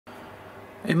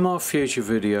In my future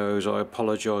videos I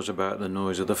apologise about the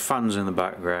noise of the fans in the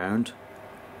background,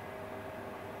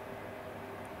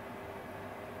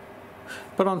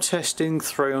 but I'm testing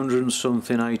 300 and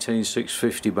something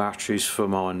 18650 batteries for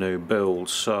my new build,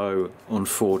 so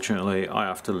unfortunately I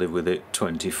have to live with it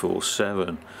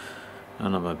 24/7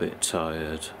 and I'm a bit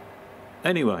tired.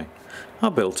 Anyway, I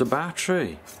built a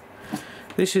battery.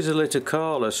 This is a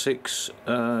Litokala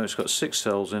it's got 6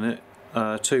 cells in it,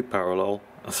 2 parallel,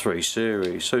 3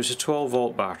 series, so it's a 12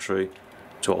 volt battery,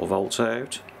 12 volts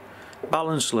out,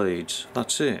 balance leads,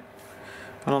 that's it.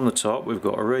 And on the top we've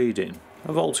got a reading,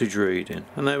 a voltage reading,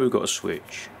 and there we've got a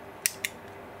switch.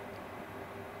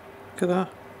 Look at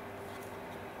that.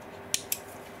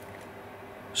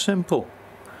 Simple.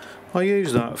 I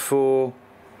use that for,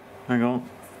 hang on,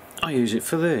 I use it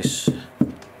for this.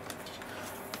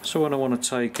 So when I want to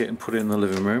take it and put it in the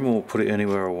living room or put it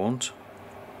anywhere I want,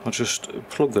 I just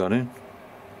plug that in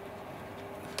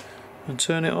and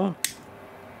turn it on.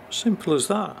 Simple as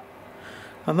that.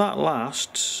 And that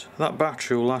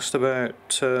battery will last about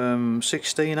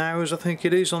 16 hours I think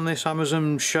it is on this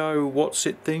Amazon Show What's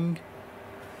It thing.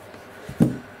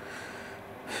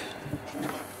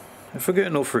 If I get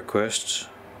enough requests,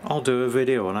 I'll do a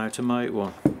video on how to make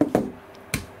one.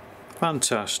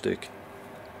 Fantastic.